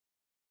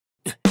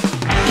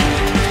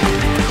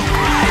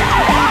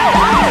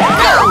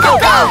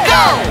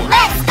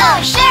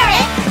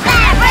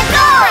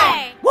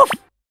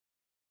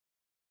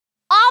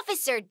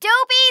Sir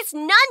Dobie's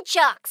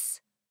Nunchucks.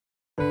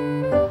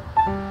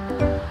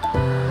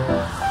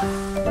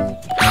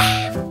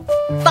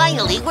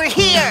 Finally, we're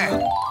here!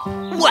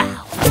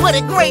 Wow, what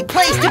a great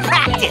place to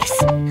practice!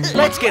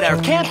 Let's get our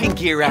camping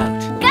gear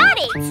out. Got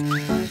it!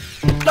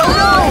 Oh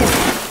no!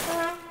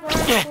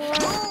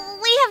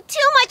 We have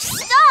too much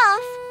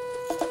stuff.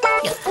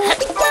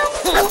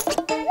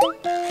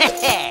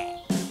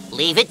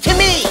 Leave it to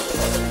me!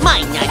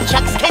 My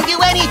nunchucks can do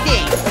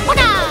anything!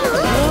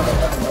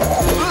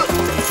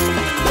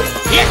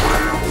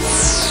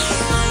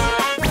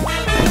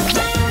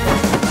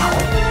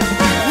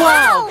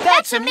 Wow,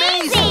 that's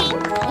amazing!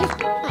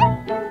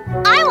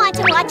 I want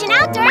to watch an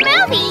outdoor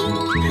movie.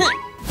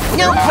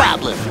 No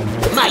problem!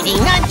 Mighty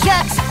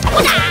nunchucks!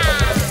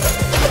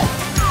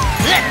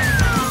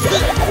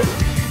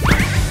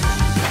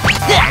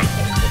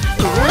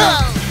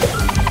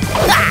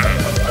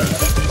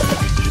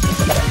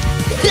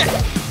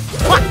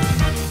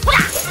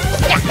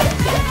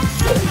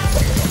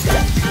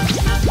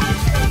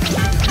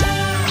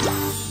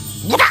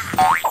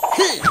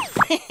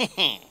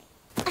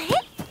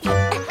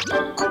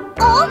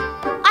 Oh,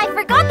 I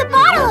forgot the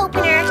bottle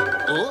opener.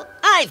 Oh,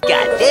 I've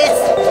got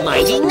this!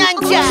 Mighty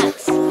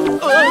nunchucks!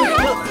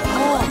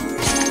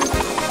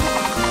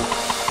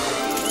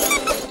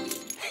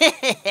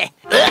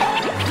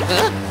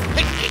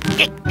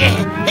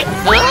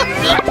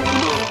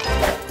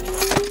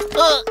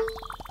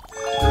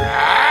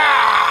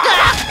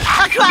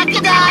 A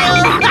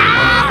crocodile!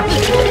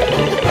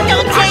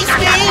 Don't chase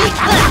me!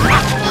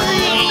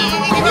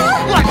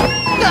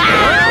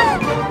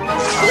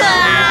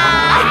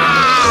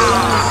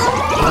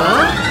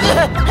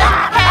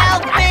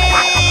 Help me!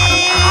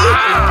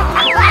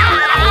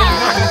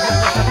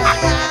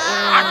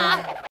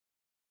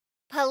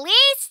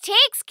 Police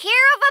takes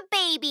care of a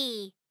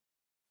baby.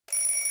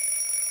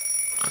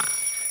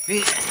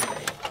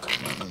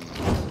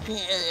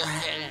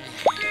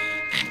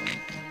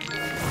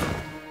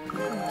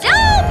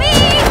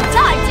 Dobie!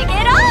 Time to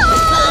get off!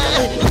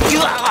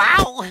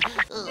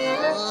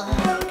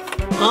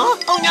 Huh?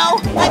 Oh no!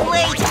 I'm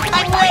late!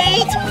 I'm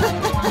late!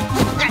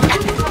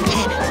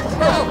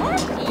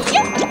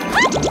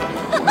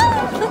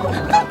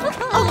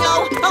 Oh no!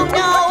 Oh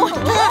no!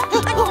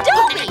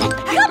 Dobie,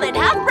 come and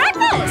have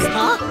breakfast!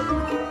 Huh?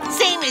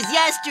 Same as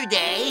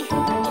yesterday.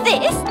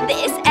 This,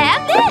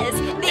 and this.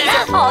 These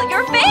are all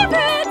your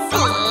favorites.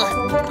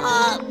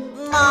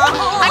 Mom,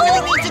 I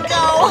really need to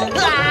go.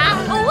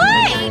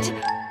 Wait!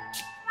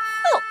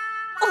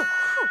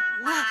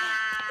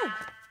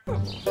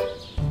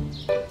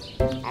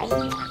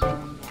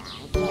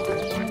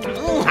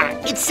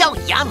 It's so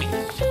yummy.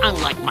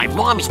 Unlike my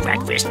mom's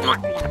breakfast,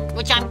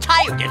 which I'm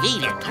tired of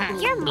eating.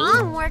 Your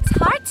mom works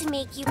hard to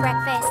make you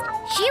breakfast.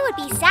 She would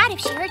be sad if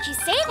she heard you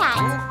say that.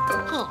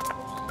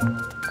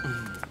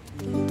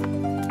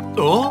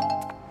 Oh?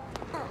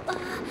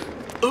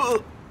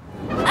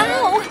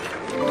 Ow!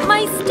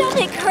 My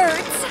stomach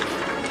hurts.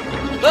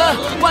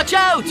 Watch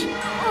out!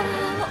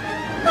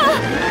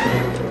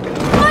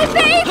 My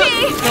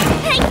baby!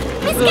 Hey,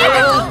 Miss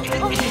Gecko!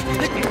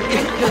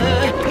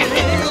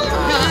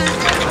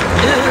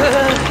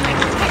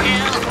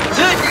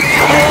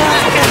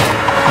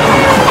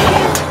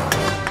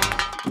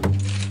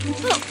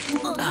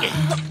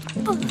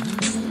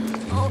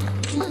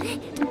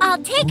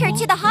 I'll take her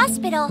to the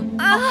hospital.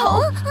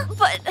 Oh,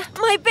 but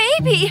my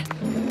baby!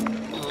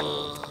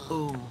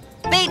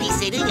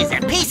 Babysitting is a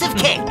piece of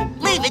cake.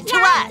 Leave it to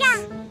us.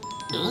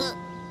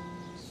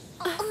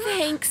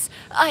 Thanks.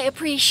 I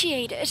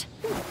appreciate it.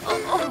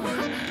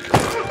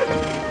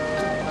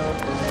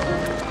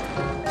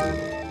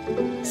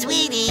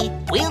 Sweetie,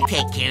 we'll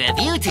take care of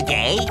you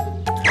today.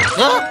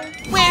 Huh?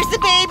 Where's the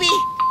baby?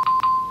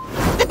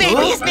 The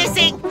baby is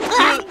missing.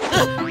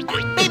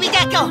 Baby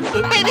gecko!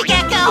 Baby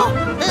gecko!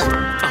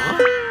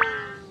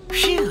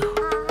 Phew!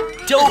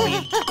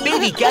 Dobie,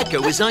 baby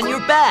gecko is on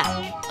your back.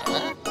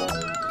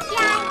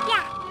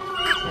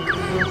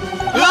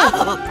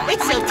 Oh,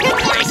 it's so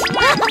ticklish!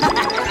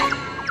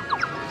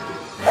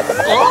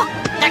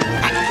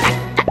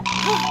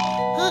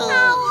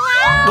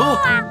 Oh,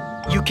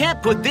 you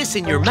can't put this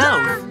in your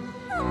mouth.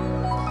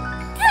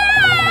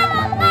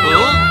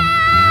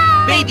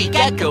 Baby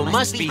gecko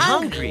must be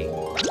hungry.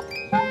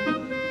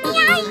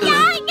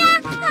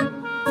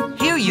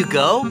 Here you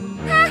go.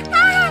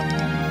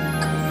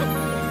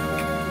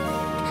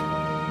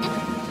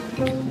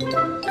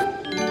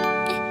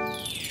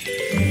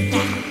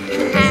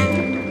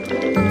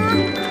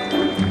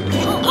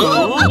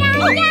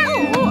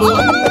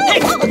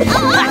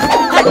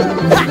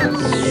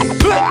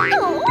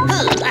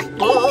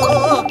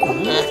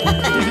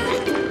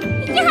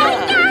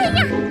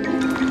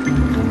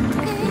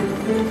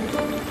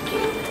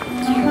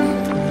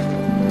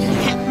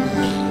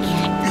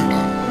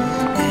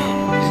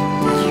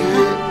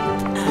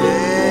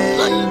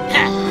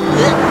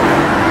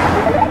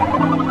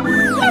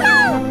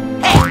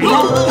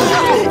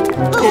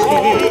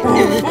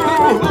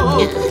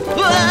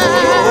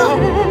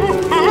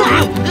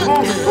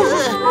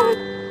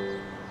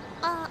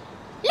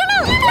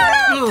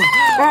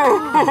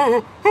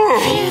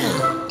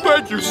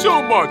 Thank you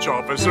so much,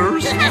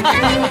 officers.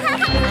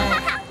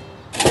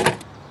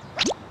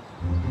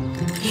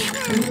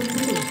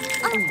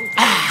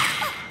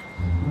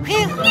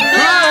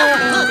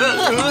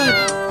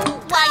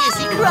 Why is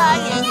he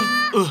crying?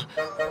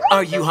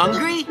 Are you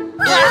hungry?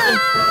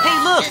 Hey,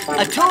 look,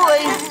 a toy.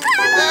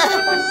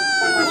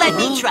 Let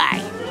me try.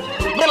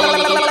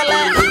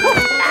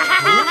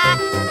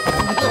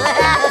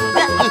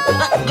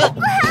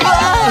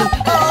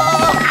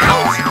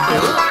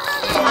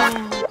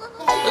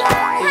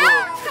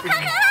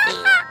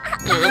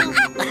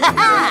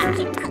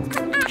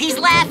 He's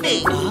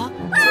laughing.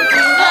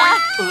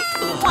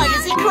 Why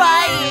is he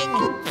crying?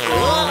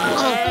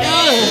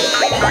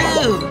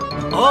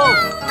 Oh,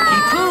 he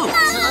pooped.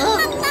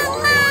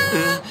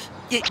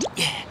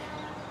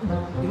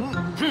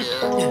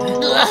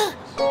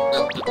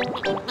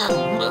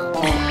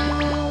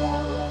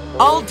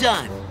 All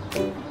done.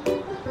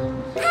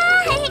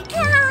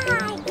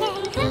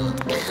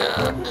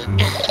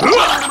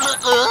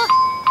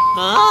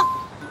 Huh?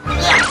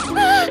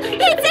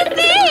 It's a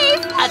thief!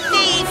 A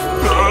thief?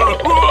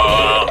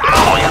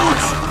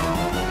 Ouch!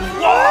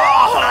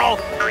 Wow!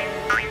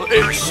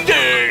 It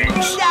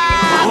stings!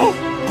 No!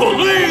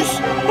 Police!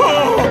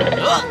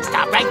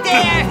 Stop right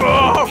there!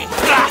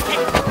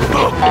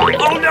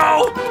 Oh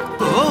no!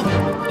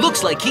 Oh,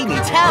 looks like he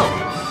needs help.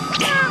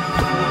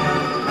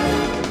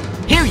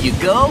 Here you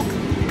go.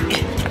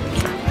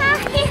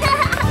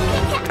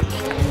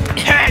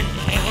 Hey!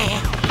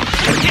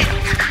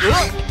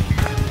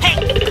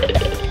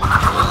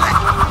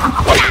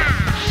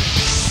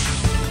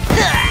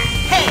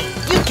 Hey,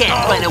 you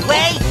can't run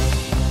away!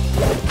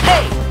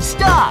 Hey,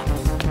 stop!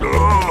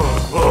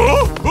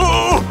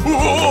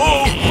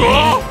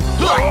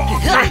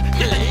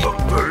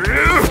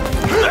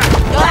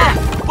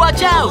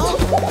 Watch out!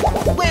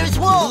 Where's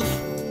Wolf?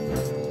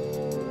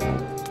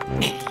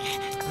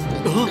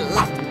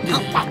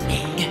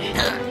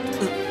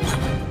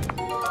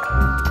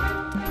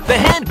 The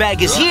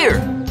handbag is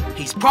here.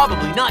 He's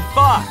probably not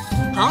far.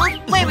 Huh?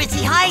 Where is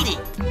he hiding?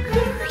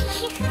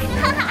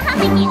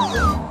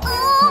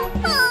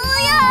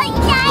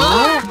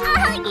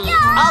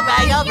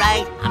 All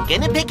right. I'm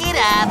gonna pick it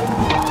up.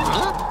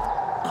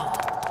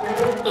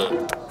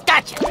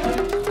 Gotcha.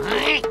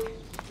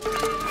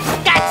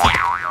 Gotcha.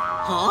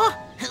 Huh?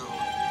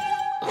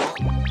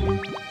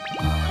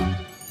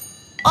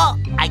 Oh,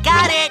 I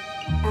got it.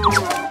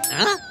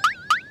 Huh?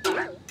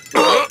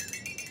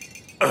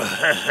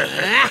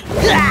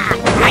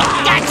 I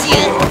got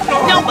you.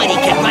 Nobody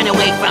can run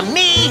away from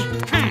me.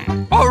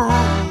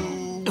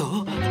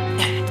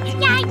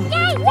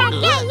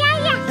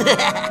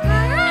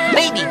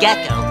 Baby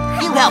Gecko,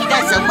 you helped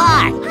us a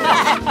lot.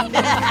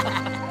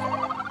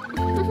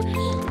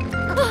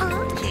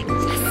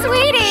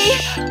 Sweetie!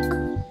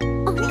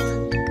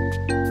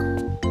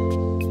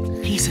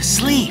 He's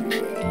asleep.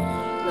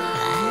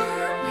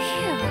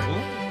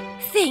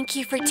 Thank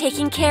you for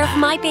taking care of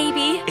my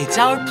baby. It's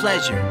our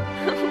pleasure.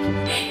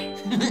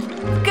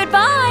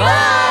 Goodbye!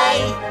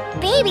 Bye.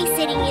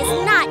 Babysitting is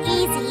not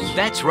easy.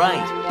 That's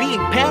right.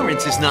 Being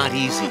parents is not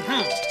easy.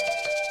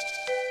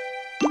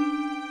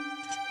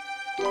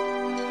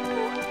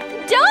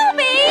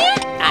 Dobie!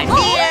 I'm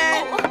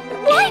here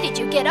Why did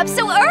you get up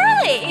so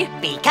early?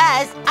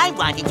 because I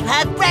wanted to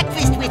have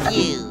breakfast with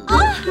you.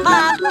 Oh.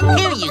 Mom,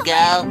 here you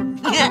go.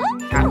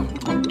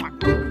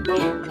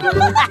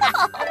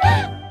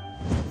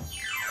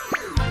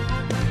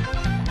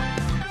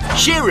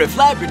 Sheriff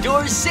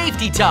Labrador's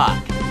Safety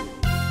Talk.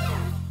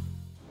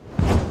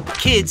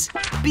 Kids,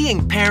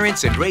 being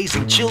parents and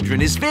raising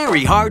children is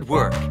very hard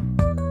work.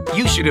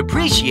 You should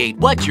appreciate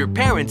what your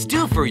parents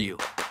do for you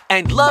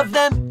and love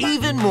them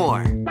even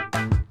more.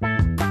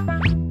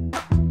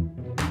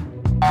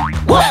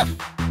 Woof!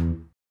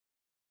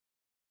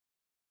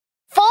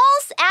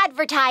 False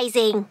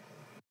advertising.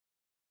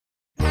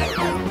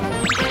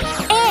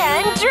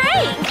 And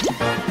drink.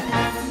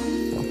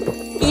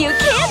 You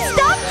can't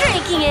stop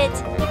drinking it.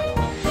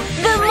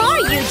 The more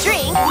you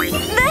drink,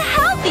 the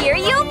healthier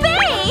you'll be.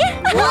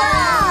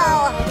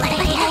 Wow!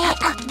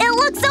 It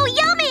looks so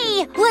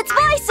yummy. Let's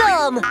buy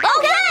some.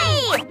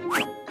 Okay.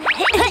 1,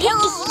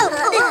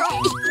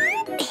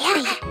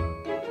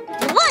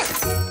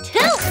 2,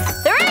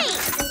 3.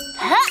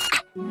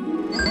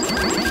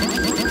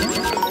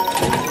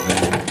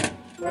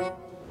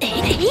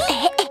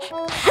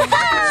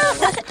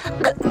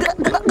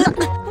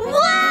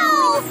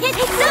 Wow!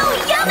 It's so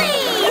yummy!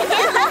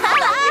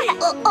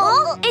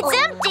 Oh, it's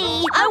empty!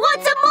 I want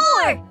some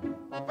more!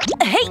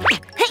 Hey!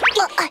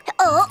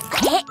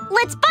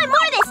 Let's buy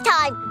more this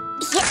time!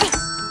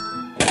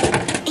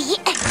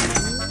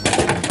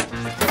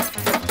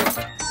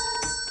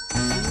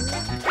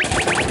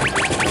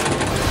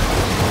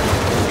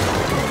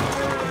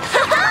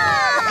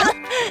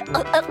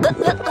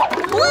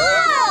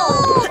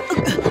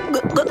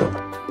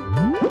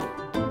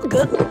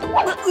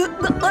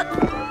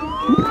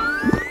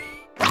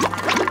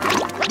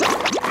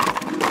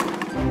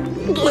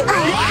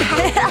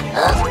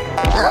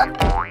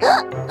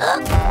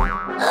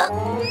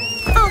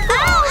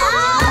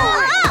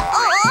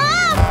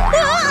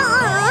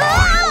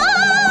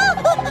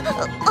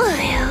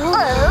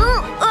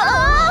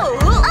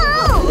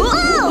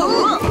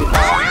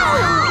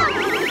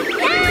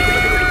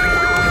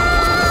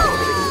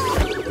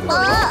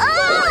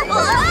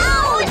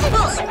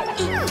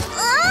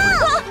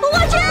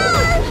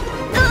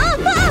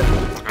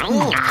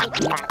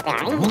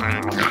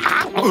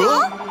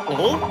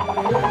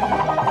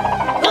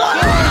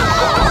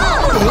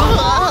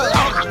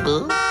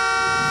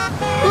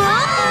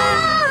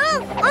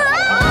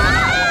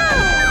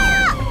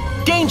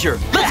 Danger!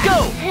 Let's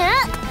go!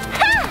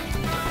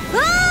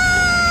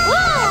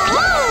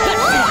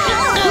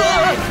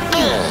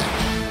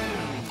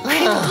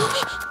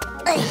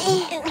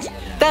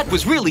 That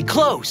was really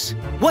close.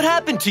 What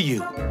happened to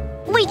you?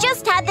 We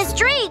just had this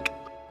drink.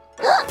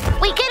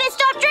 We couldn't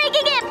stop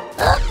drinking it.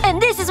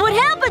 And this is what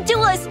happened to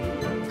us.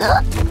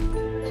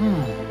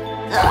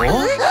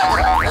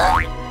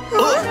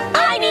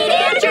 I need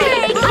a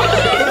drink. I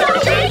can't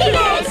stop drinking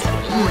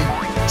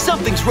it.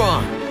 Something's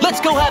wrong.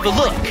 Let's go have a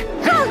look.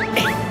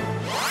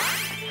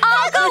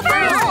 I'll go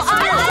first.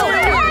 I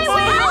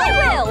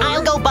will.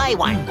 I'll go buy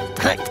one.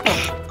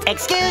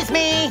 Excuse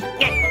me.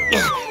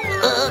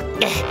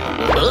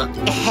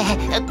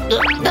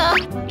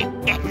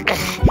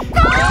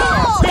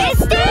 Oh, it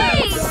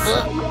stinks.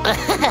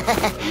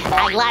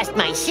 I lost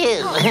my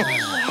shoe.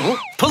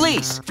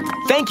 Police,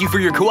 thank you for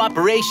your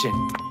cooperation.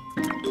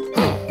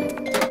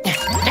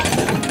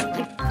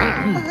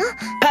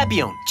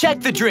 Papillon,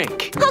 check the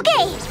drink.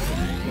 Okay.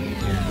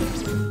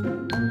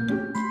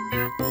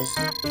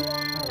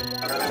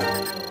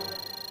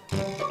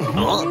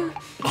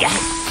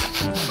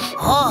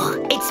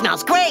 Oh, it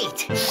smells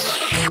great.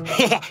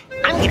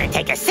 I'm gonna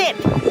take a sip.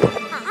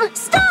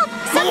 Stop!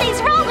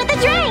 Something's wrong with the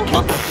drink!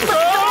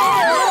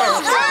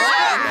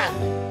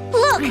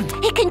 Look,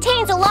 it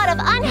contains a lot of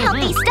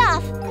unhealthy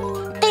stuff.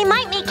 They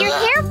might make your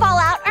hair fall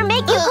out or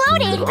make you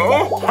bloated.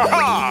 Oh,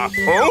 ha-ha!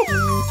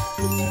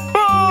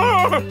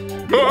 Oh!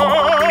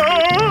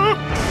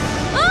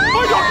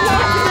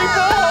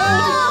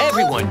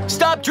 Everyone,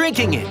 stop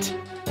drinking it.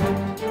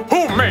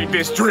 Who made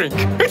this drink?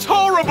 It's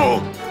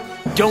horrible!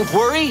 Don't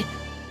worry.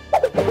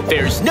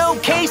 There's no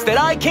case that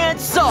I can't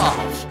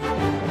solve.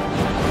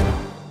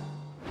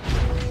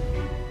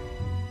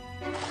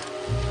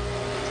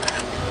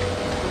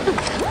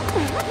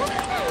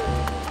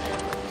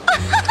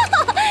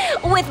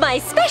 With my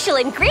special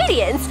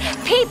ingredients,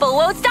 people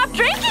won't stop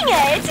drinking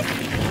it.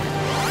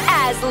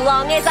 As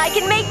long as I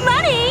can make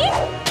money.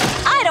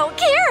 I don't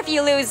care if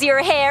you lose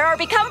your hair or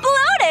become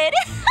bloated.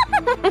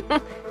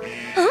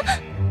 Huh?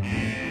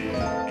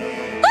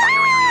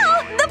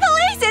 Ah! The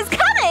police is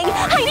coming!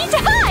 I need to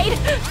hide!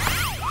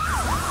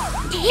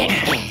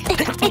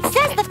 It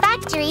says the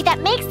factory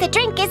that makes the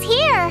drink is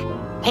here.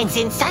 It's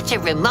in such a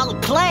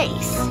remote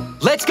place.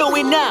 Let's go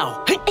in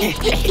now.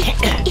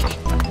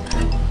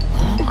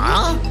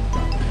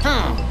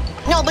 Huh?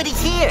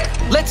 Nobody's here.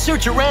 Let's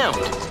search around.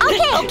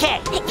 Okay.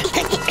 Okay.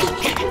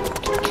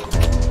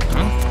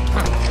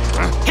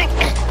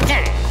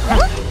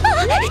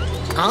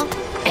 Huh?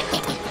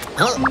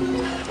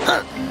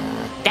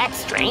 That's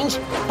strange.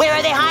 Where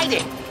are they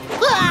hiding?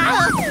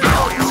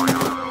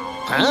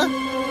 Huh?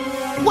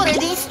 What are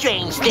these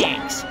strange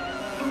things?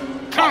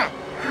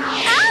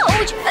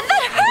 Ouch!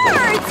 That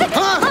hurts!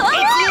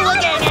 It's you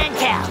again,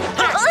 Antel.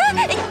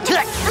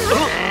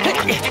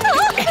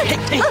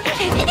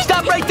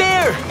 Stop right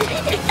there!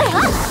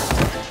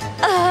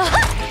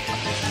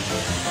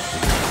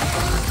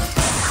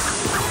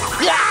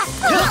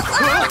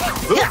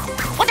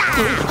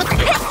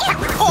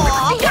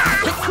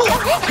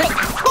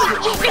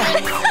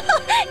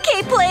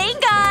 Keep playing,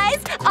 guys!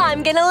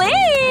 I'm gonna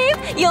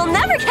leave! You'll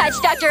never catch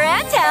Dr.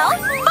 Antel!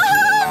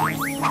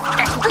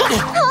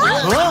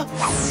 Huh?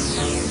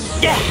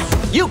 Yeah,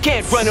 you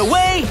can't run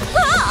away!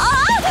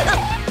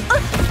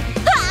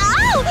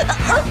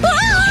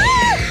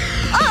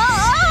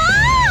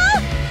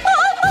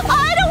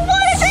 I don't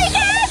want to drink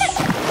it!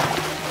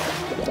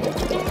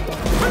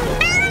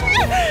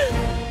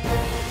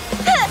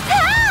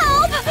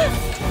 Help!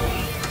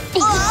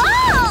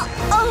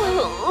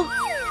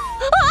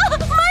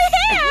 My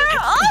hair!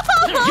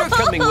 You're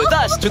coming with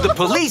us to the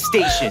police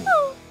station.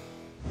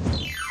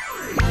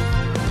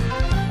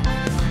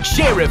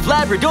 Sheriff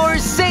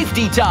Labrador's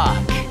Safety Talk.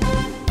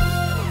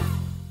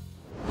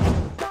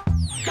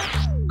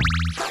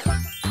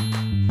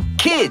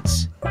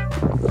 Kids,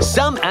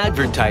 some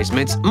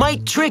advertisements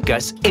might trick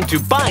us into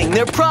buying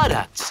their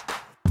products.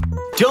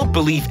 Don't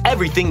believe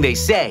everything they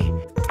say,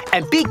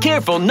 and be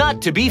careful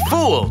not to be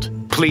fooled.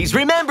 Please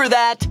remember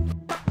that.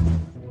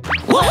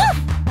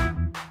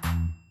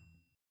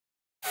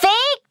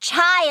 Fake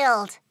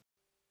child.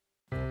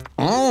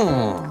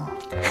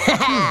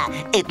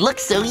 It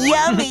looks so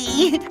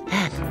yummy.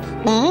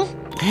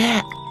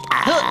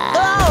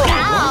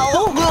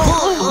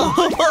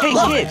 Hey,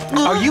 kid,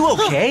 are you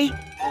okay?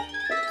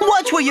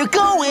 Watch where you're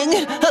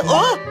going.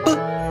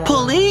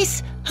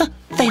 Police?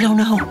 They don't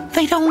know.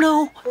 They don't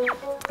know.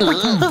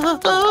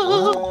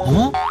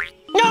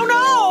 No,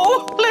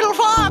 no! Little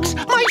fox,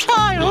 my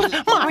child!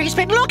 Mommy's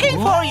been looking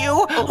for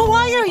you.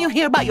 Why are you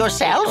here by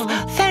yourself?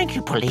 Thank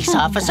you, police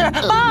officer.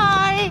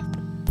 Bye!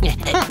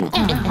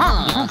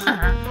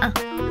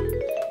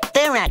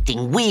 They're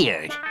acting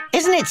weird.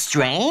 Isn't it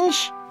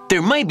strange?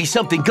 There might be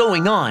something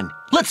going on.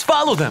 Let's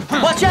follow them.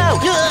 Watch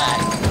out!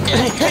 There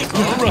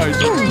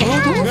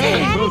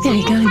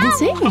you go. This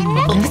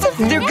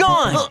missing? They're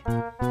gone!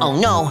 Oh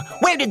no,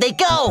 where did they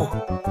go?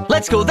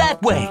 Let's go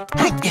that way.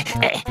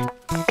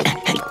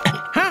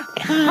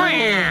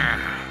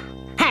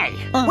 Hey,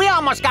 we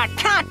almost got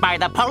caught by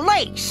the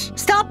police.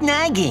 Stop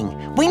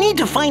nagging. We need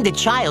to find a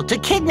child to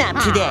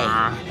kidnap today.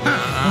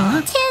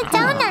 2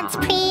 donuts,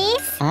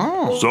 please.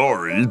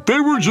 Sorry, they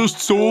were just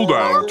sold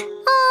out.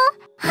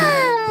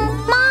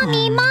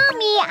 Mommy,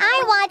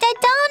 I want a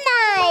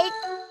donut.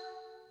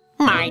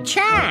 My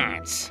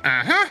chance.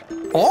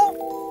 Oh.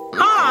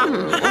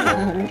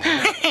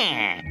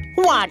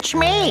 Watch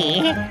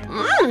me.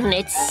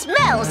 It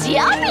smells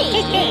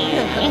yummy.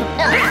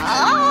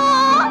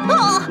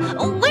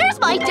 Where's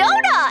my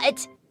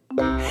donut?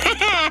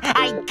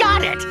 I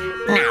got it.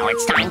 Now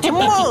it's time to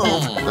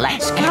move.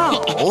 Let's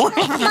go.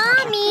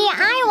 Mommy,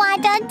 I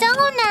want a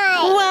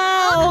donut.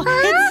 Wow,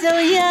 it's so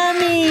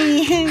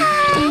yummy.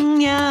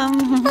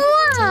 Yum.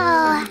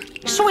 Whoa.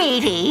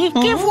 Sweetie,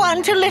 give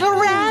one to little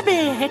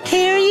rabbit.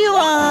 Here you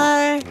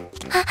are.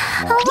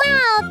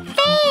 Wow,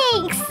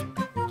 thanks.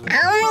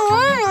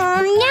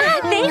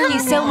 Thank you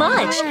so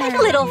much.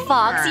 Little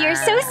fox, you're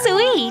so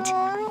sweet.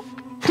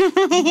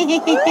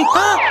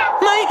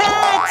 My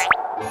hat!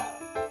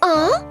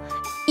 Oh,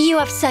 you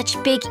have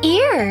such big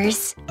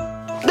ears.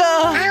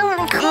 Oh,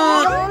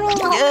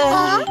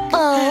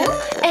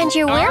 and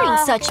you're wearing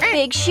such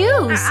big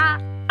shoes.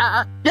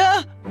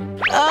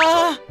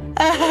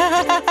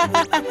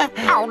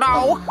 Oh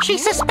no,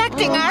 she's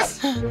suspecting us.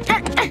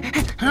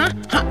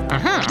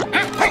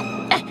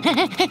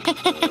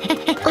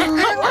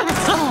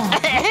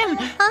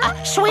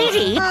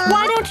 Sweetie,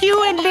 why don't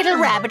you and little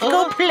rabbit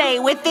go play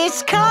with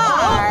this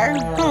car?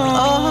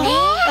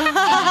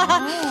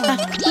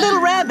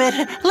 Little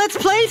rabbit, let's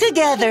play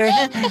together.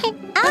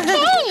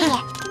 Okay.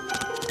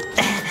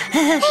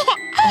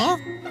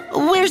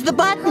 Where's the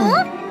button?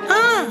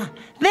 Ah,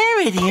 there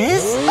it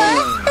is.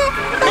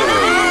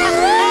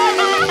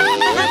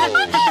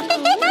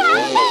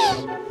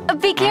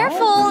 Be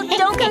careful,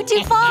 don't go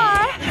too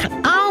far.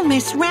 Oh,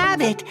 Miss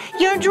Rabbit,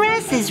 your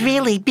dress is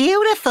really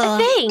beautiful.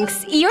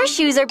 Thanks, your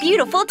shoes are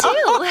beautiful too.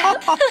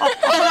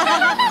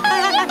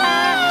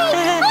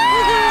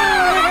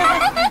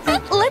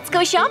 Let's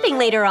go shopping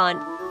later on.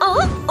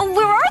 Oh,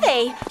 where are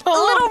they?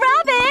 Little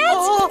rabbit!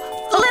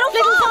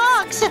 Little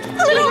fox!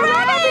 Little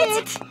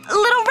rabbit!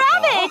 Little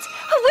rabbit!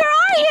 Where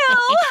are you?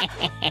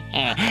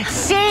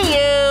 See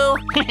you.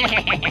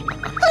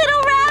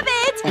 Little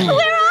rabbit!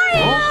 Where are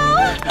you?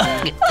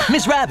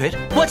 Miss Rabbit,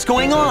 what's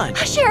going on?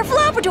 Sheriff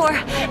Labrador,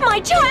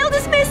 my child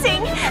is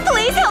missing.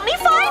 Please help me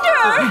find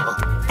her.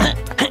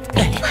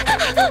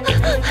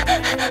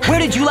 Where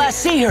did you last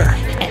see her?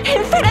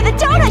 In front of the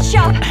donut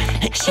shop.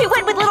 She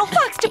went with Little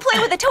Fox to play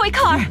with a toy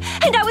car,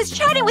 and I was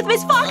chatting with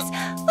Miss Fox.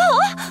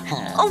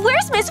 Oh,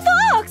 where's Miss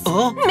Fox?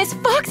 Miss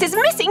Fox is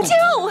missing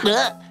too.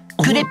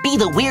 Could it be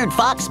the weird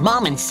fox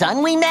mom and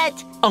son we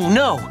met? Oh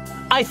no,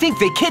 I think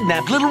they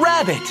kidnapped Little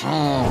Rabbit.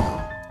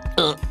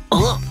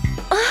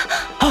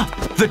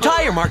 The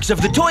tire marks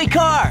of the toy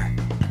car.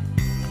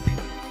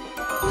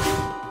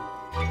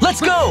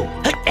 Let's go.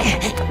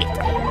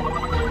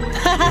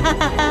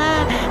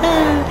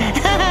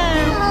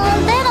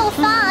 Little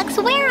fox,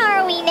 where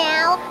are we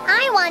now?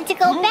 I want to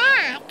go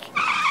back.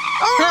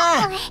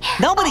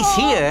 Nobody's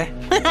here.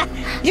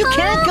 You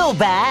can't go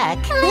back.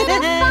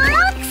 Little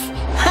fox?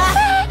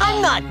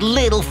 I'm not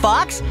Little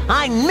Fox.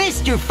 I'm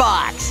Mr.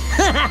 Fox.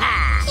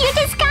 You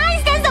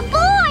disguised as a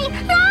boy.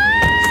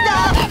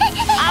 Stop!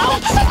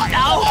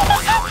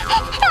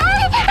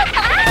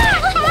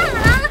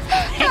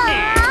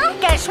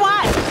 Guess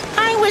what?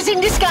 I was in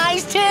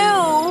disguise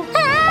too.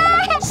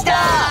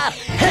 Stop!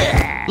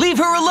 Leave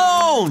her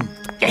alone.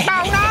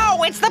 Oh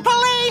no, it's the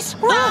police!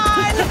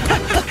 Run!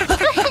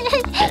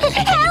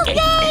 Help me!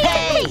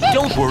 Hey!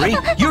 Don't worry,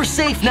 you're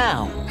safe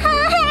now.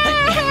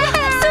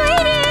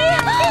 Sweetie!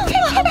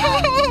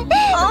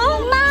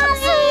 Oh,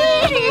 Mommy!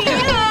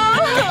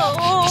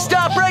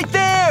 Stop right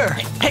there.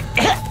 Hey,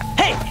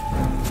 hey,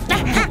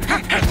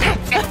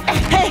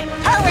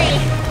 Hurry!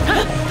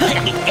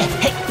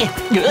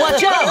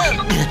 watch out.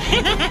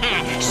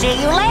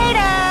 See you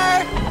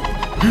later!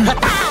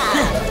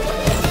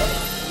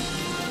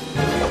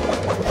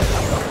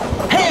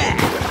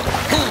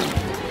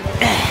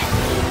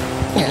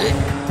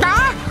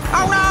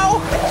 Oh no!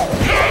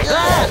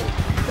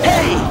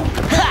 Hey,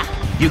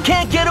 you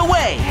can't get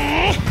away.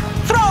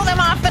 Throw them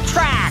off the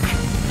track!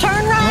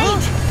 Turn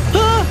right!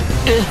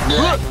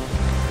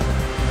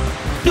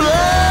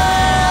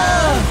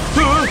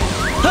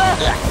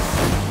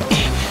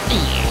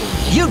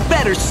 You'd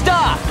better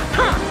stop.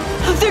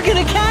 They're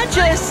gonna catch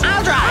us.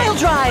 I'll drive! I'll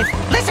drive.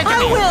 Listen to I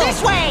me! will.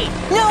 This way!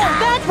 No,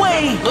 that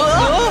way.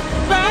 Oh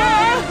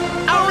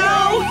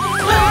no!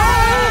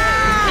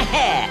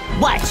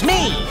 Watch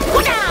me!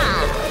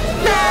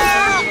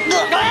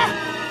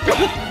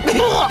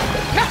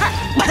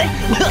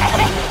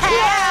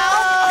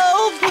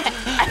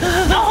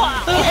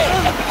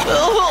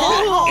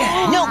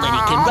 Nobody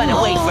can run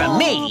away from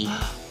me!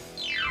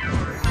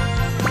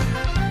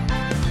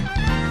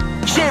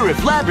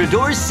 Sheriff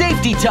Labrador's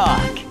Safety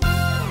Talk.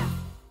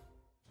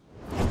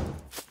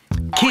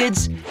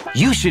 Kids,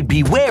 you should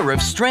beware of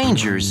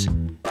strangers.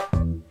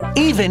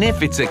 Even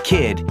if it's a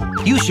kid,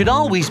 you should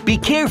always be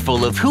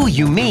careful of who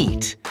you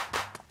meet.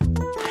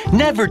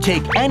 Never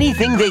take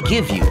anything they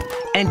give you,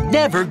 and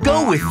never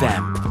go with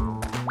them.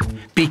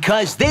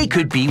 Because they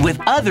could be with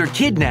other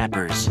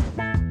kidnappers.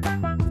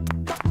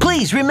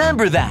 Please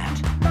remember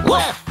that.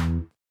 Woof!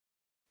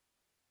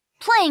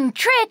 Playing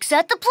tricks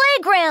at the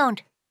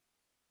playground.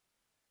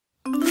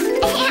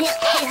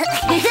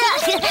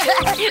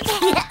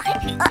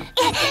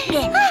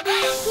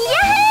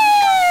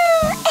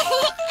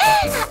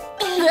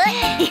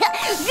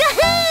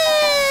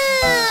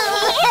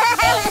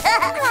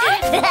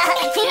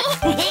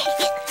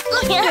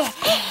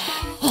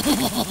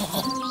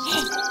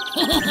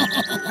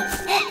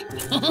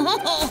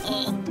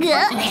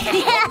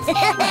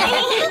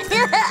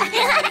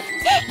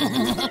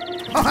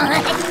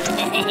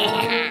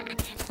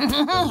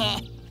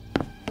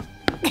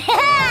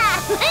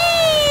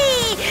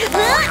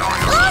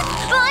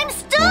 I'm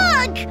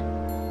stuck!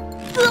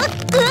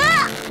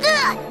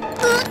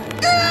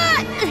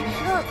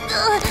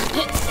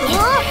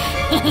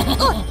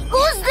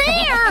 Who's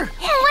there?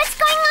 What's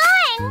going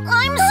on?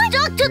 I'm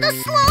stuck to the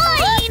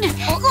slide!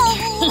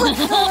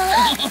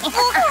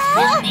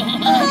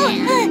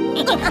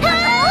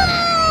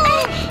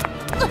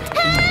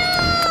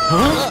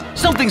 Huh?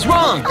 Something's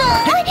wrong!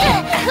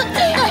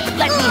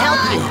 Let me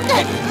help you.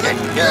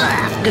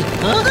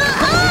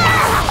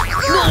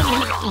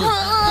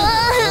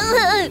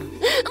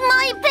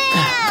 My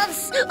pants!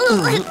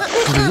 Blue?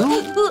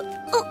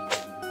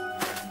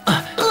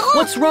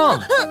 What's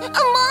wrong?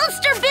 A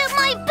monster bit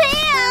my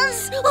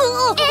pants!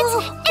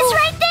 It's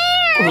right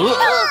there!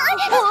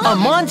 A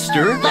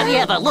monster? Let me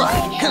have a look.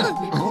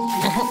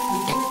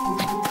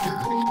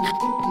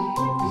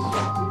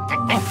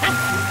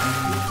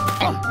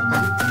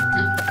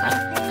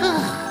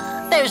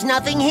 There's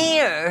nothing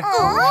here.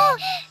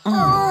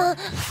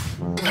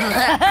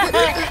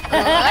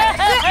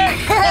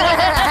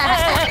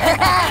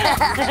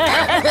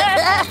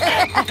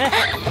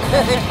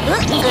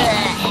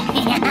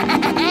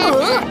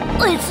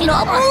 It's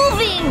not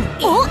moving!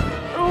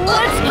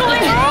 What's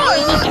going on?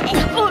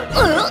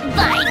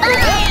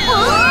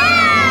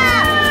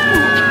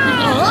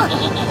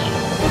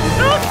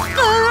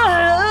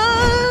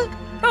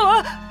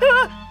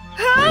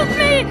 Help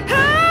me!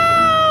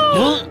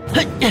 Help!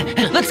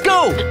 Let's go!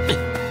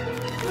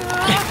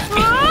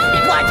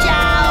 Watch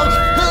out!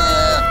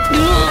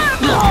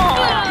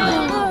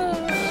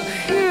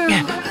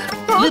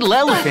 Little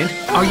elephant,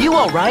 are you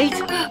all right?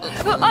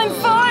 I'm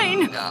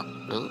fine!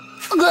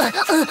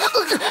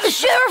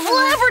 Sheriff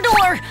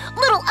Labrador!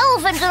 Little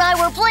Elephant and I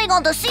were playing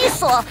on the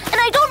seesaw, and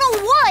I don't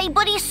know why,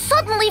 but he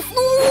suddenly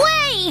flew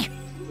away!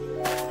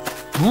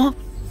 Huh?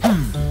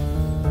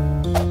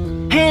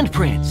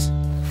 Handprints!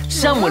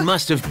 Someone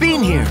must have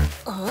been here.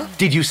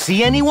 Did you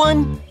see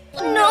anyone?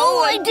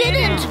 No, I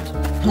didn't!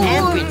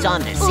 Handprints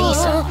on the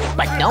seesaw,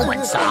 but no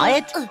one saw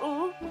it.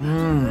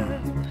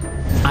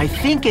 I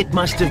think it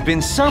must have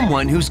been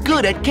someone who's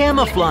good at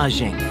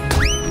camouflaging.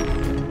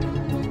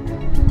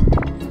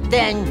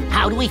 Then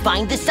how do we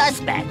find the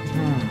suspect?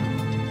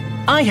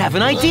 I have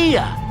an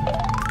idea.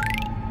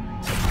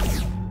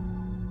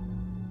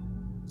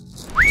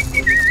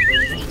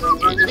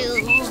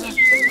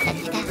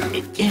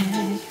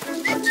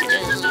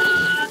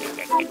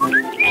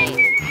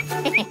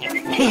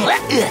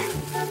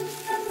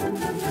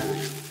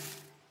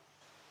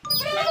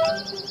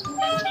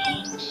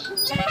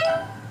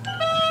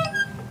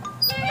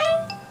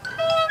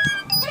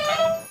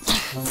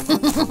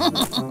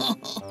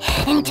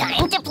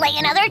 Time to play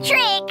another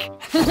trick.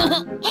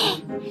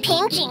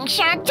 Pinching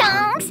shark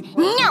tongues?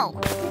 No.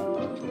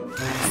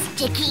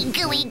 Sticky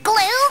gooey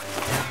glue?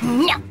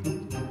 No.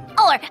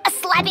 Or a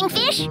slapping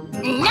fish?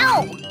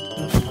 No.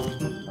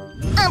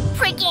 A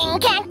pricking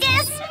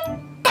cactus?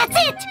 That's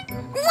it!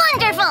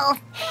 Wonderful!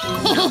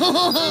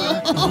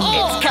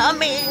 It's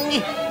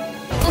coming!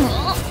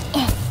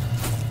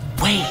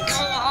 Wait.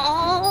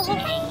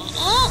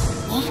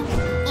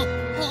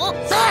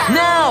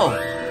 Now!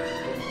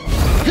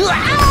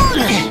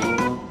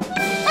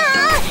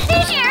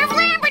 Sheriff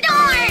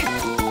Labrador!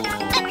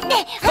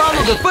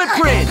 Follow the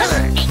footprints!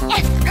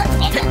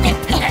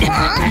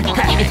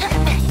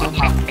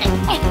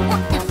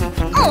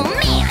 Oh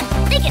man,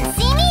 they can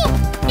see me?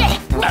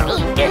 Ow!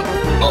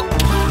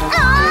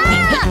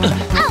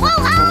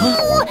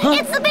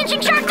 It's the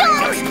pinching shark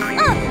tongues!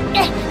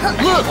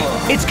 Look,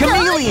 it's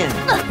Chameleon!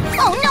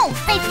 Oh no,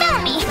 they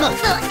found me!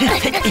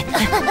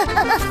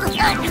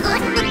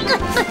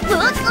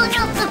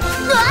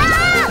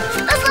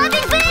 A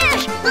slapping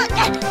fish!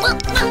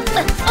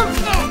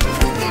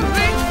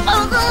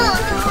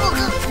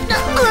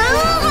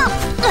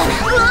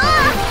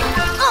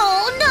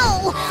 Oh no,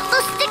 the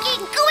sticky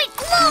gooey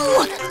glue!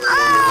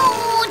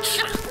 Ouch!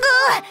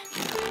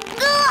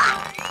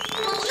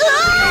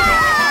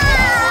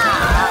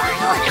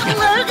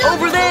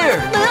 Over there!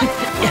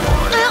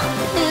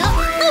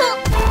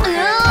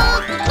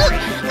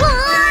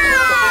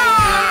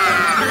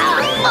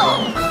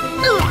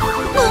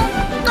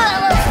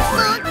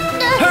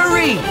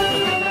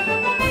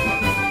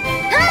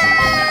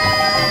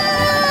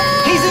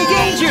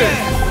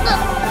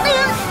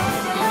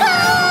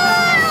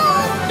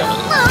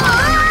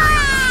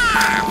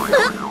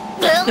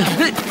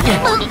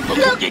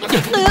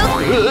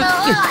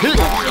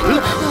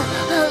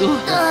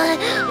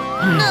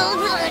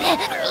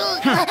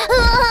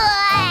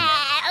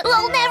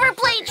 I'll never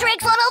play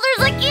tricks on others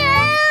again!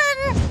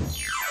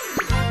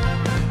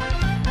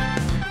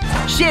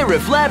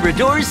 Sheriff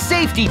Labrador's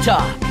Safety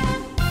Talk.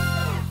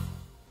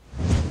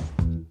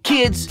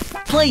 Kids,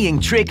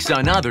 playing tricks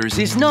on others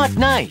is not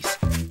nice,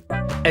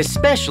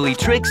 especially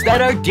tricks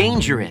that are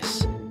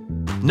dangerous.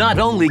 Not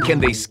only can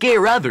they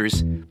scare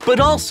others,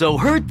 but also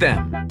hurt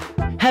them.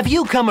 Have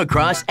you come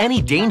across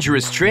any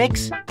dangerous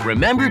tricks?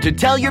 Remember to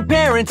tell your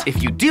parents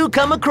if you do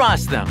come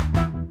across them.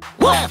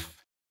 Woof!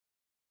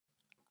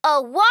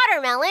 A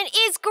watermelon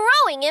is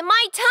growing in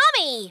my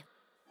tummy!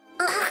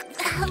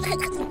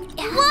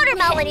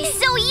 Watermelon is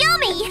so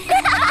yummy!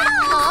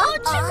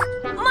 Ouch!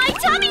 My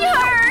tummy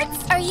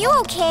hurts! Are you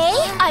okay?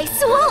 I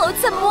swallowed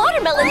some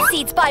watermelon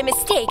seeds by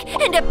mistake,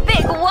 and a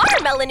big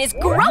watermelon is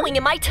growing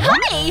in my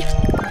tummy!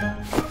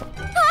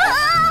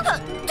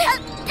 Ow!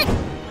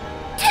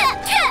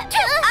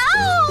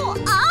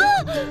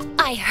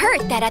 I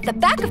heard that at the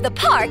back of the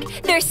park,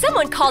 there's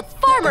someone called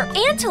Farmer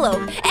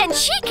Antelope, and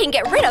she can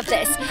get rid of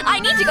this. I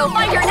need to go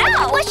find her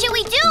now. What should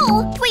we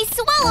do? We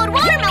swallowed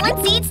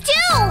watermelon seeds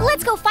too!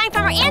 Let's go find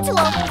Farmer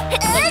Antelope!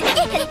 Stop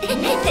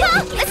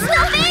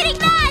eating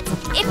that!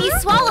 If you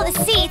swallow the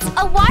seeds,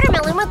 a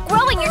watermelon will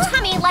grow in your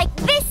tummy like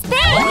this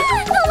big!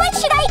 What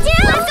should I do?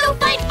 Let's go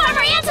find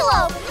Farmer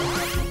Antelope!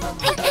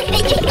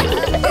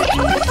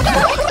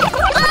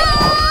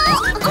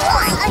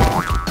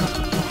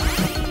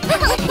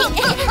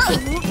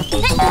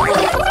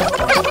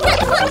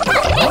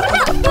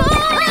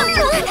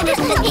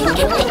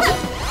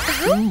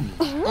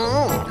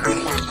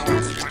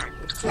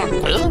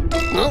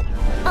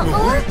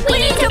 We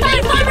need to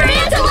find Farmer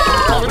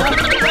Antelope!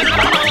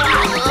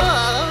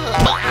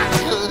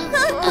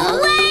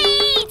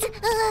 Wait!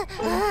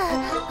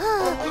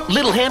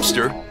 Little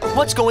hamster,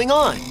 what's going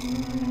on?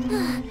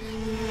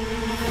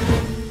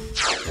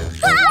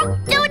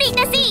 Don't eat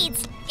the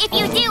seeds! If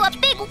you do, a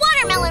big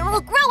watermelon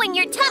will grow in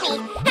your tummy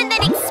and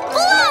then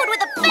explode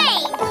with a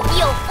bang!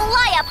 You'll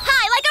fly up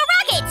high like a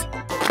rocket!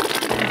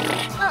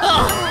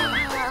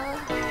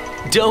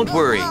 Don't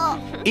worry.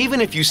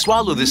 Even if you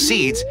swallow the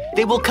seeds,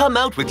 they will come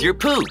out with your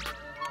poop.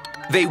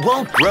 They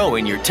won't grow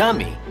in your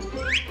tummy.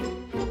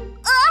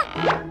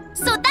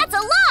 So that's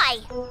a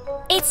lie!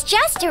 It's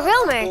just a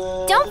rumor.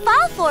 Don't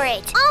fall for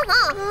it. Oh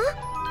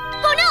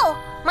no!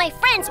 My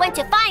friends went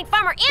to find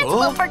Farmer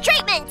Antelope for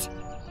treatment!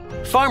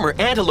 Farmer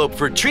Antelope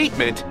for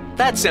treatment?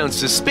 That sounds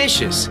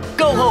suspicious.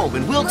 Go home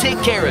and we'll take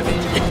care of it.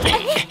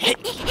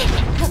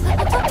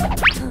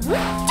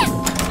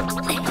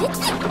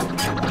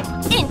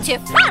 Into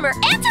Farmer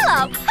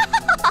Antelope!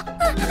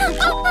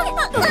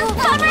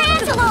 Farmer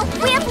Antelope!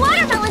 We have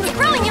watermelons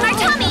growing in our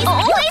tummies!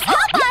 Please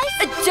help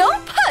us!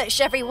 Don't push,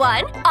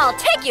 everyone! I'll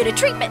take you to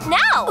treatment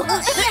now!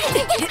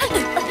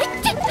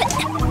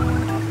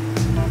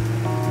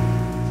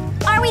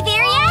 Are we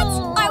there yet?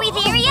 Are we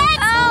there yet?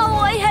 Oh,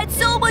 I had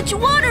so much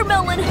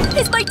watermelon!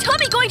 Is my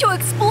tummy going to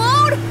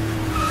explode?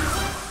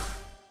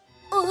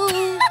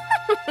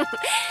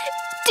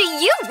 Do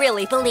you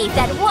really believe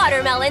that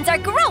watermelons are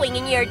growing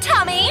in your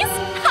tummies?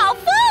 How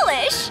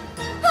foolish!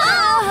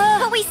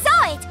 But we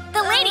saw it!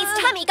 The lady's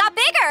tummy got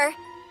bigger!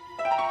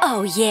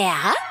 Oh,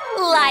 yeah?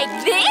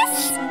 Like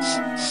this?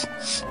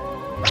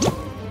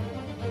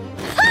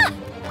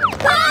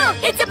 Ah,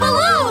 it's a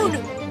balloon!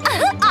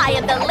 I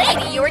am the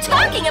lady you were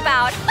talking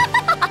about!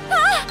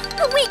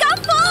 We got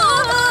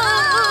food!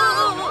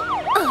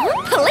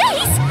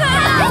 Police?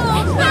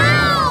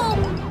 Help!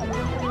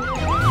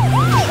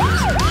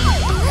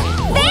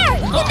 There!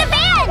 In the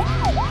van!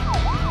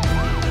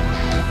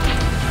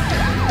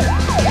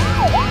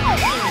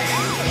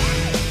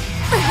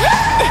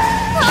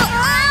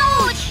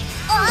 Ouch!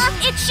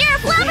 It's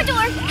Sheriff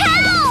Labrador!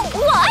 Help!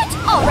 What?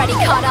 Already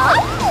caught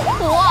up?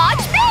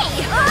 Watch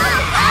me!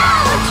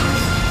 Ouch!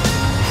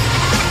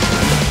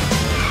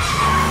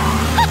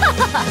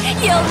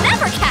 You'll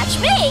never catch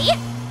me!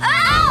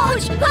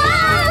 Ouch!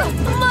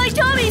 My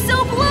tummy's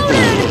so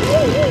bloated!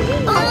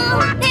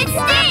 It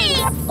stings!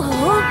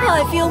 Oh,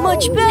 I feel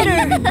much better.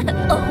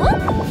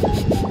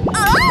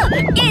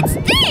 It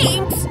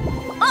stinks!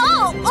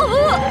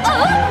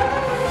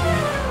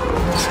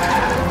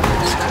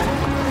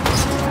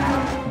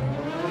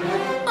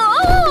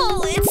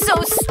 Oh, it's so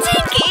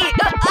stinky!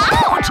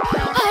 Ouch!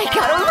 I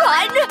gotta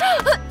run!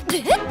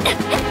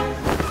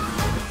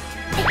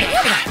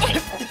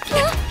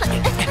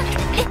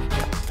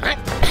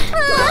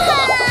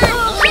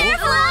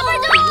 Sheriff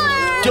Labrador!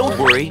 Don't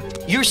worry,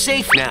 you're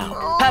safe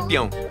now.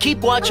 Papillon, keep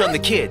watch on the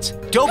kids.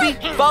 Dobie,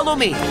 follow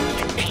me.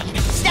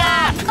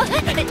 Stop!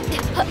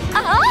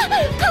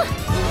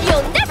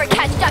 You'll never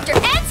catch Dr.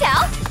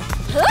 Antel!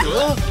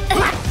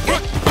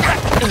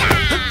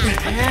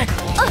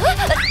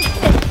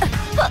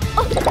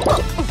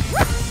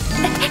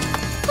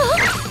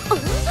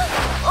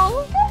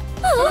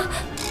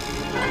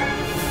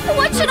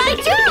 What should I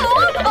do?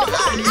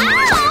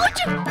 Ouch!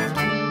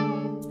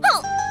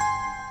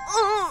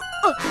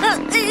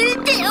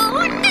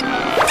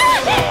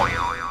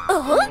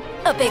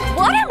 big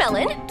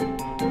watermelon.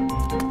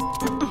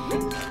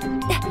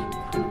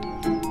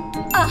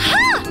 Aha!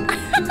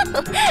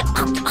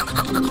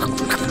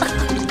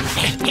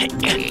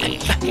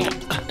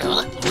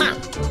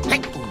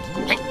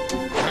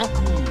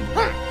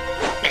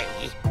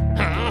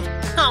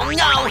 Oh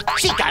no!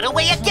 She got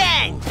away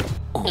again!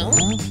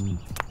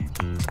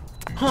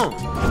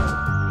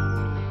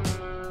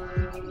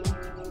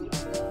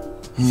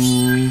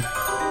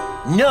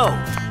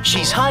 No,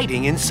 she's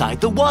hiding inside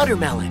the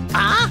watermelon.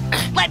 Huh?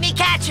 Let me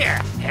catch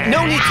her!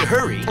 No need to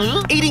hurry.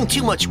 Eating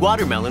too much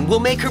watermelon will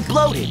make her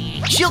bloated.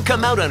 She'll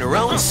come out on her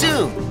own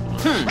soon.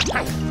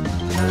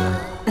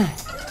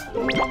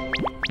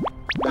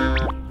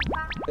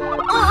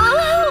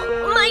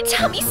 Oh, my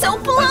tummy's so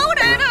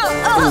bloated.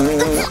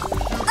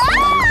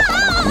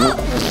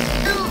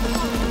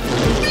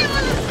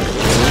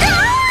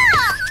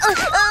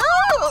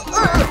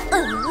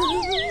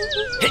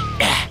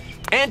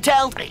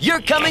 Antel,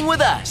 you're coming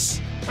with us.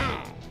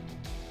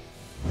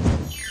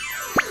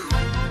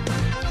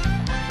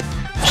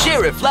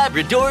 Sheriff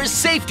Labrador's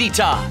Safety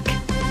Talk.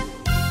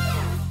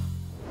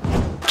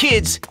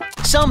 Kids,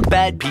 some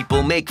bad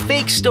people make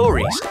fake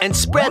stories and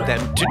spread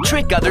them to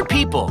trick other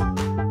people.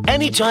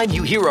 Anytime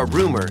you hear a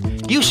rumor,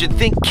 you should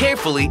think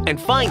carefully and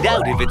find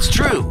out if it's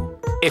true.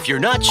 If you're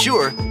not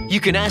sure, you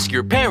can ask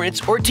your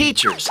parents or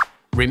teachers.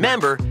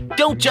 Remember,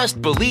 don't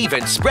just believe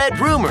and spread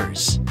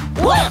rumors.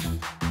 Woof!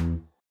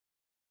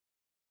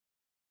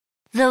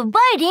 The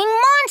biting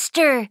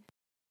monster!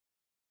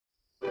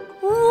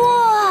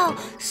 Whoa!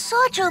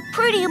 Such a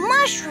pretty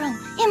mushroom!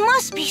 It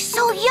must be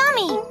so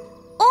yummy!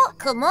 Oh,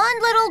 come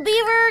on, little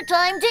beaver!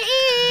 Time to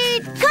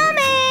eat!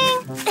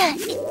 Coming!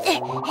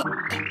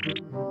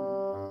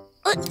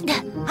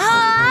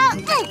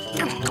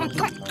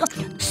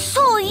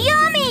 So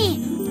yummy!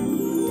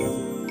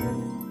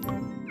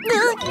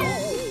 Little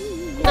beaver!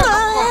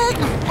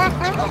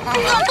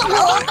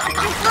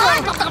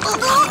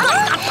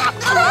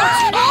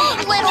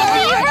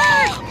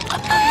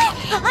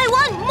 I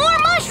want more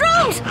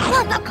mushrooms!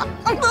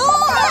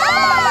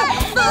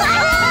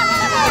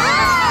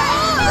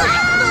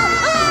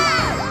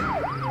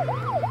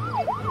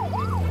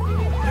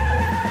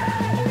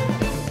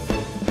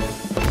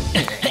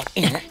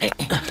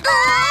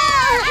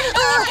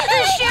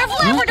 Sheriff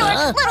Labrador,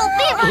 little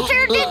beaver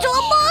turned into a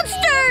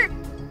monster!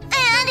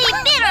 And he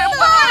bit our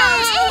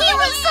bottoms! He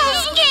was so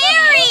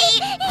scary!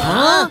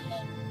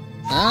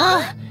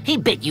 Huh? He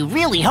bit you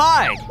really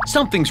hard.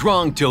 Something's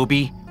wrong,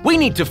 Dobie. We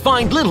need to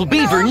find Little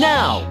Beaver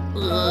now.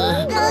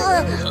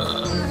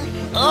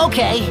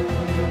 Okay.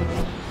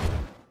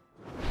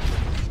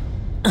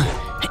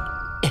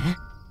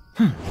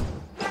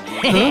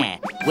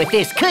 With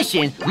this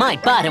cushion, my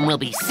bottom will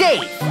be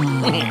safe.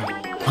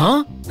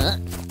 Huh?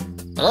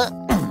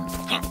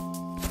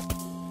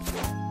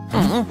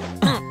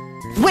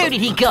 Where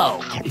did he go?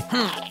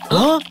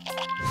 Huh?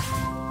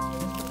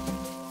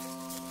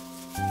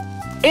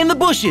 In the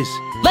bushes.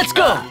 Let's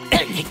go.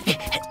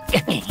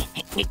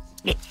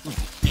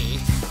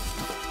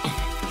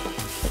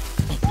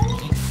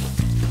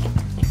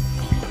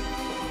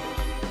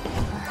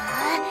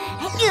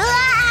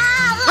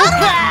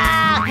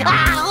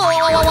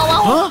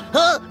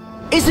 Huh?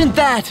 Isn't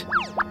that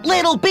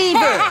Little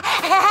Beaver?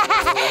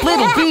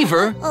 Little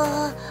Beaver?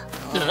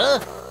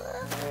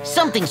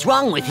 Something's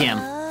wrong with him.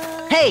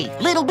 Hey,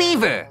 Little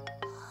Beaver!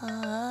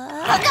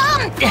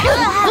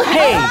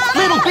 Hey,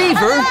 Little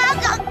Beaver!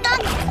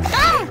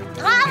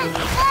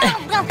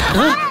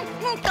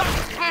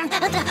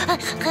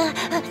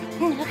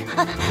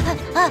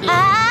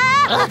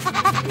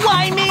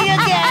 Why me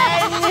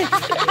again?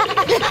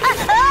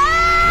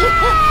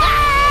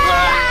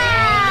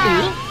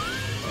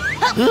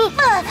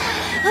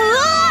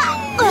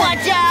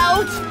 Watch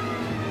out!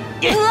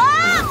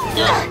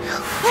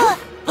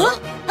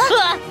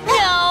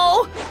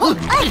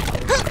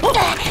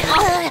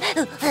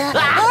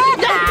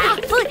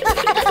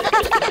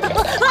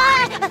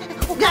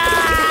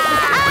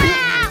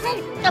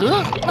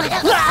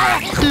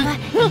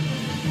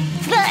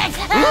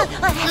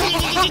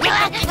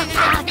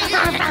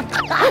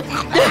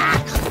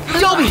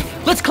 Dobie,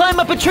 let's climb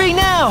up a tree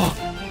now!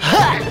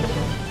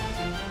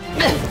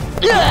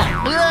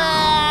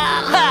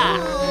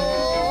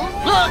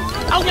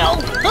 Oh no!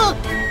 Oh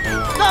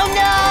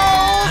no!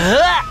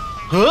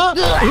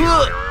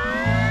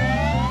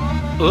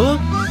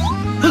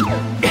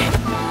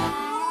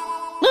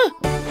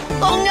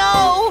 Oh no!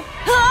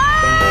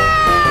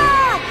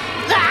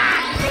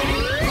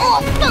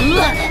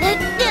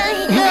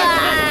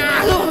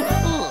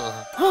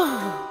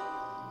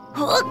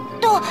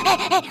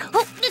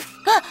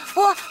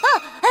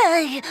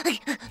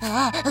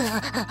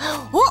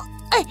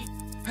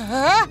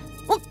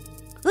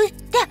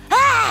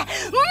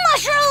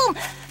 Mushroom!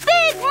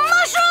 Big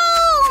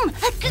mushroom!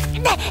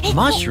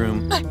 Mushroom?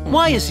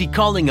 Why is he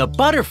calling a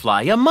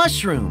butterfly a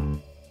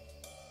mushroom?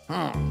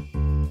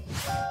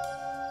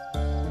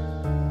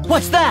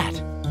 What's that?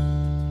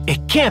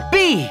 It can't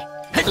be!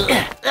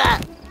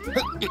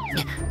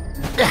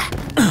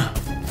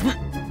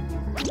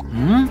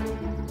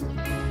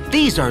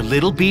 These are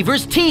Little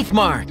Beaver's teeth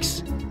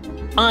marks.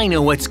 I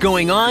know what's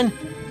going on.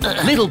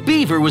 Little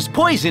Beaver was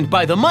poisoned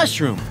by the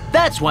mushroom.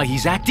 That's why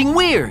he's acting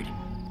weird.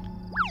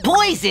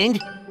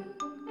 Poisoned?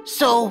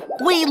 So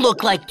we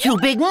look like two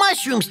big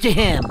mushrooms to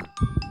him.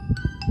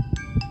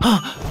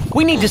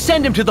 We need to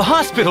send him to the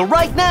hospital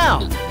right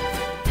now.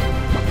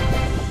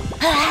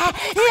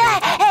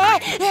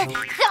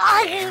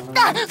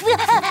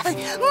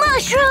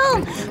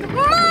 Mushroom!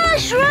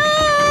 Mushroom!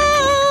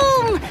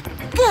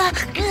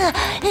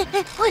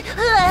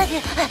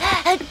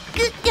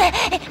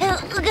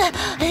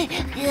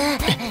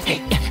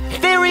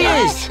 There he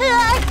is!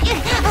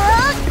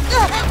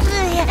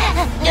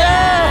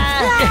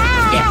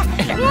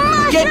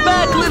 Get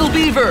back, Little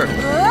Beaver!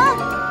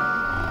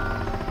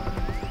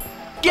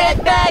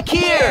 Get back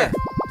here!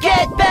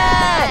 Get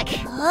back!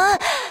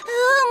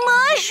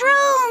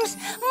 Mushrooms!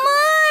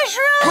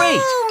 Mushrooms!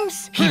 Great!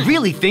 He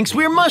really thinks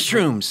we're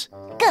mushrooms.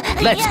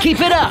 Let's keep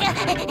it up!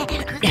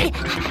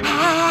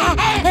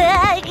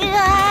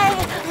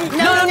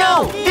 No, no,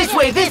 no! This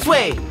way, this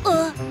way!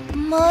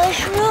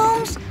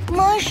 Mushrooms?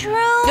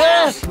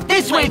 Mushrooms?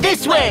 This way,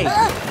 this way!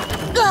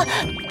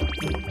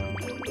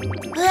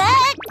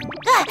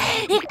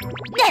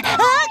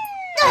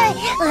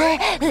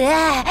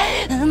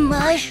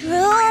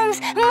 Mushrooms!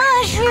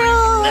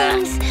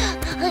 Mushrooms!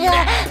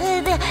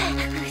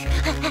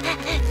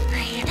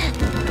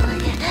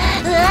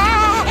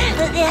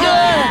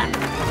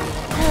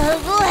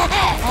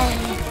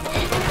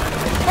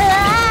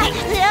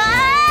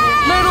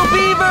 Little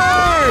Beaver!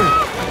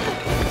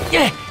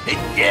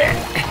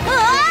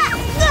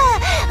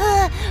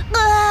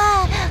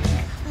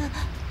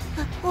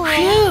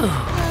 Phew!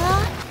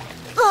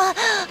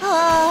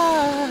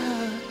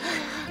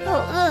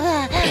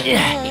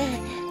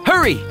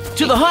 Hurry!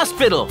 To the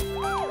hospital!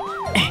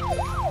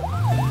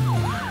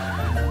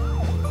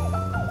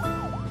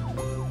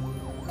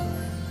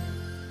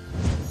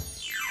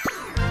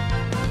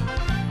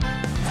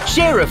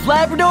 Sheriff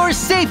Labrador's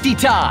Safety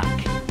Talk!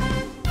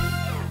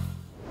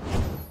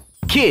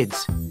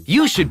 Kids,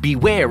 you should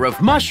beware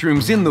of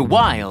mushrooms in the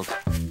wild.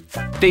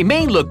 They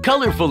may look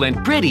colorful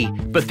and pretty,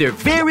 but they're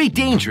very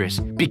dangerous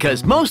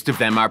because most of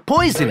them are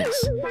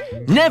poisonous.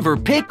 Never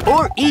pick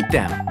or eat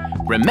them.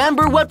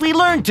 Remember what we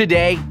learned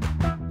today.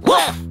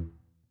 Woof!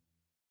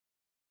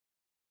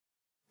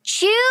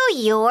 Chew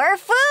your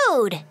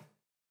food.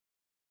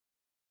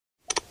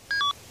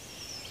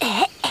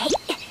 A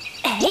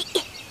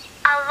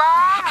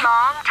long,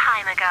 long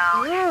time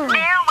ago,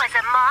 there was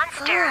a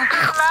monster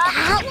who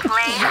loved to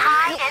play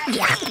hide and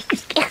seek.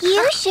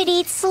 You should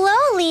eat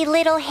slowly,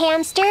 little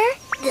hamster.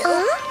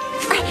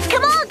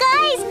 Come on,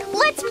 guys!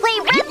 Let's play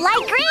red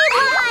light, green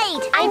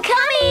light! I'm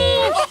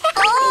coming!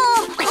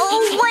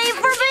 Wait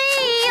for me!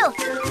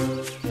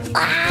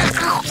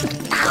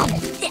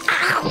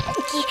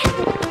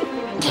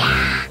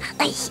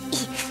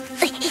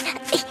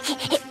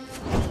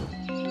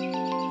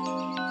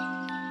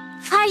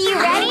 Are you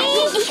ready?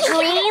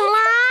 Green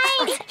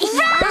light,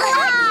 red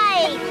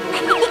light!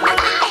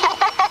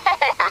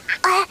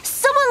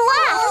 Someone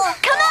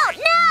laughed! Come out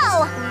now!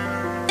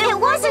 It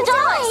wasn't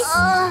us!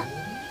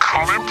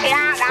 Coming for you,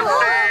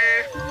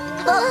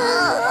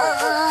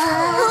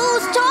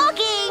 Who's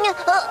talking?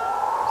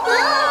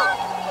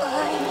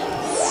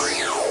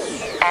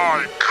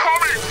 I'm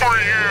coming for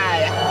you!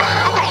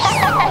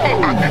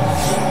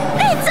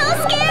 It's so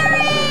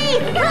scary!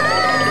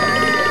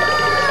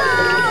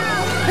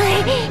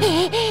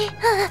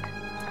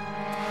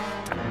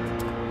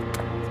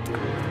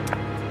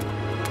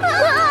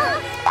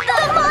 The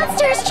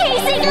monster's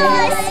chasing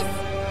us!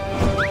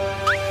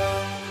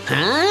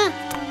 Huh?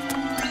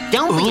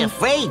 Don't be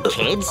afraid,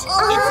 kids. It's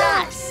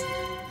us.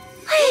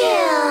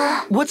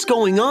 What's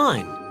going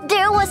on?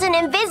 There was an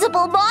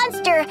invisible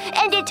monster,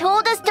 and it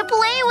told us to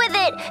play with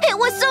it. It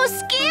was so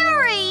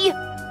scary.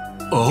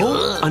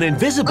 Oh, an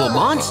invisible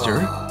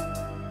monster?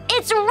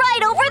 It's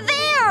right over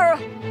there.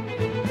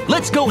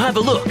 Let's go have a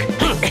look.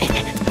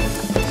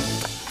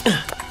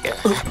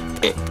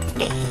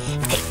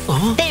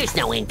 There's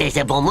no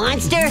invisible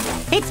monster.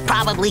 It's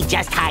probably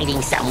just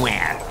hiding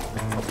somewhere.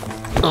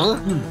 Huh?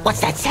 What's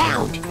that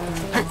sound?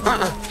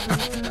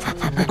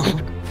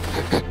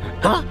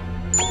 Huh?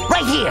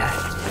 Right here.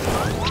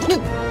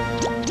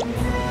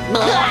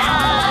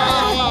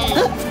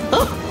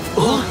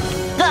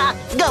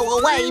 Go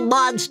away,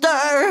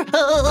 monster!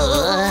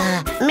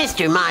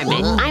 Mr.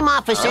 Marmot, I'm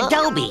Officer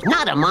Dobie,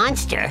 not a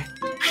monster.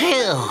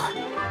 Phew.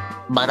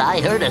 But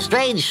I heard a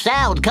strange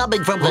sound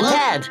coming from the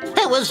tent.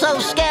 It was so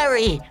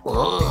scary.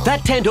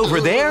 That tent over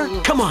there?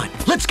 Come on,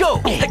 let's go!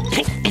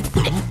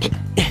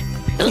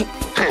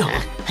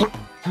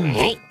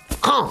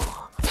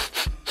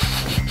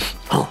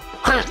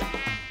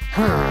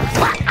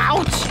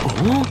 Ouch!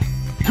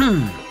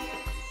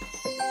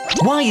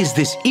 Why is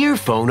this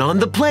earphone on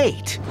the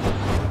plate?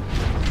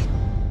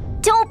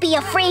 Don't be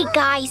afraid,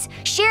 guys.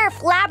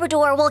 Sheriff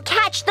Labrador will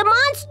catch the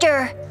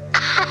monster.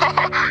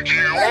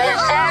 You won't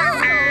find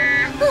me!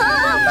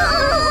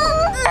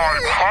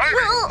 I'm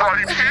hiding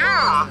right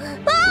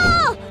here!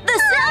 Oh! The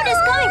sound is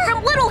coming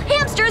from little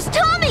hamster's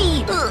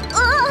tummy!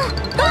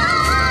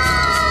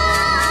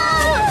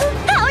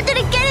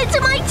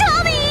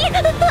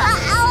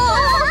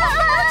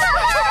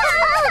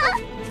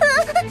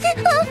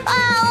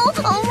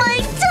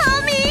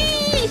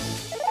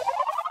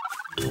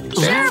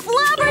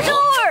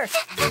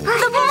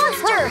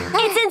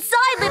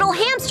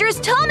 hamster's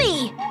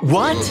tummy!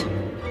 What?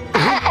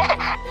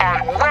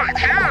 I'm right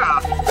here.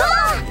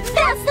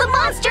 That's the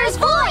monster's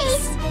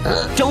voice!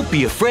 Don't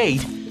be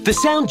afraid. The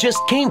sound just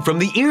came from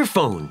the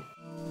earphone.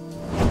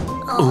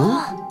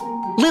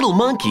 Little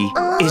monkey,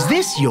 is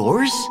this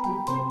yours?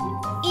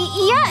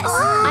 Yes,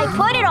 I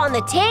put it on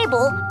the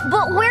table,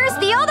 but where's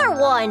the other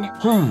one?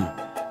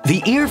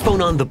 The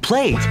earphone on the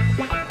plate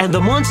and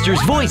the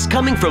monster's voice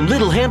coming from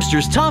little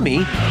hamster's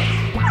tummy.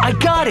 I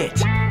got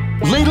it!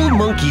 Little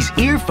monkey's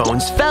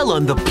earphones fell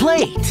on the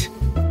plate.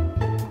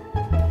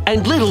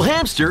 And little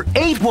hamster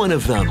ate one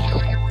of them.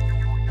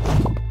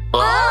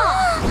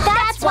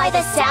 That's why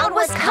the sound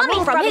was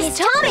coming from his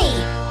tummy!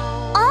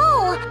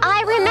 Oh,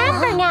 I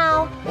remember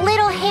now.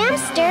 Little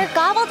hamster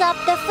gobbled up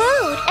the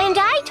food, and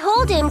I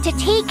told him to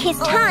take his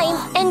time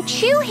and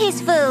chew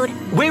his food.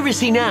 Where is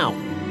he now?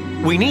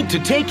 We need to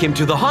take him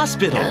to the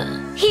hospital.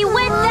 He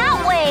went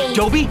that way!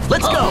 Dobie,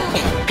 let's go!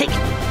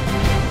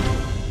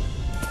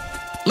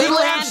 Little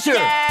hamster!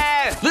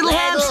 Little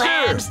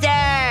hamster!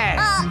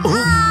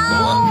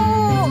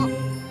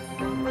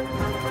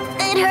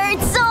 It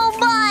hurts so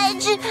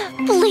much!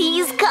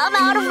 Please come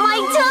out of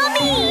my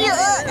tummy!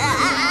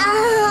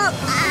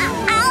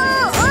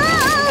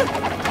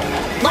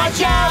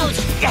 Watch out!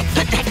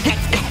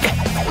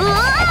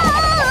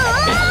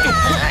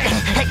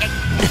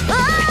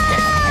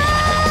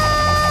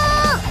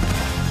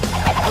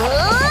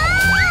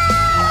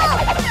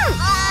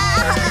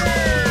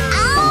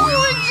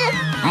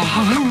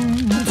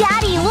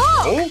 Daddy,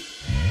 look!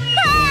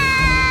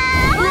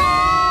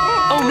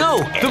 Oh no,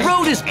 the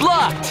road is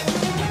blocked!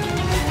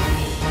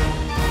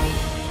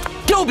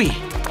 Dobie!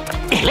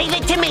 Leave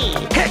it to me!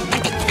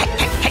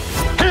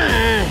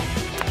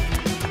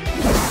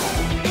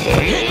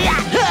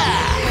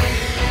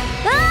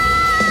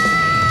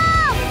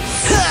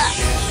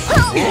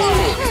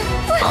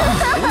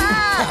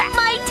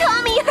 My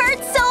tummy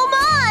hurts so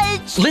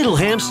much! Little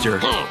hamster,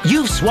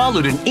 you've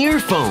swallowed an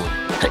earphone.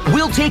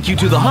 We'll take you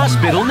to the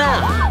hospital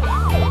now.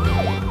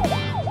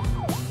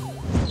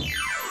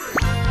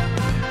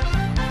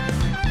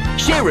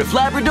 Sheriff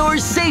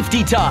Labrador's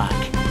Safety Talk.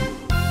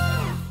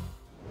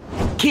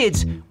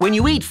 Kids, when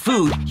you eat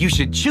food, you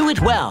should chew it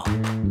well.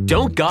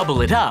 Don't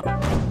gobble it up.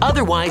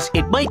 Otherwise,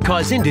 it might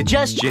cause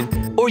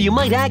indigestion, or you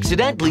might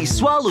accidentally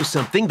swallow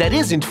something that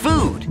isn't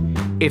food.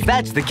 If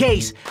that's the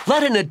case,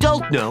 let an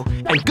adult know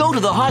and go to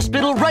the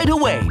hospital right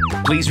away.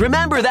 Please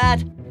remember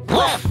that.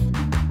 Woof!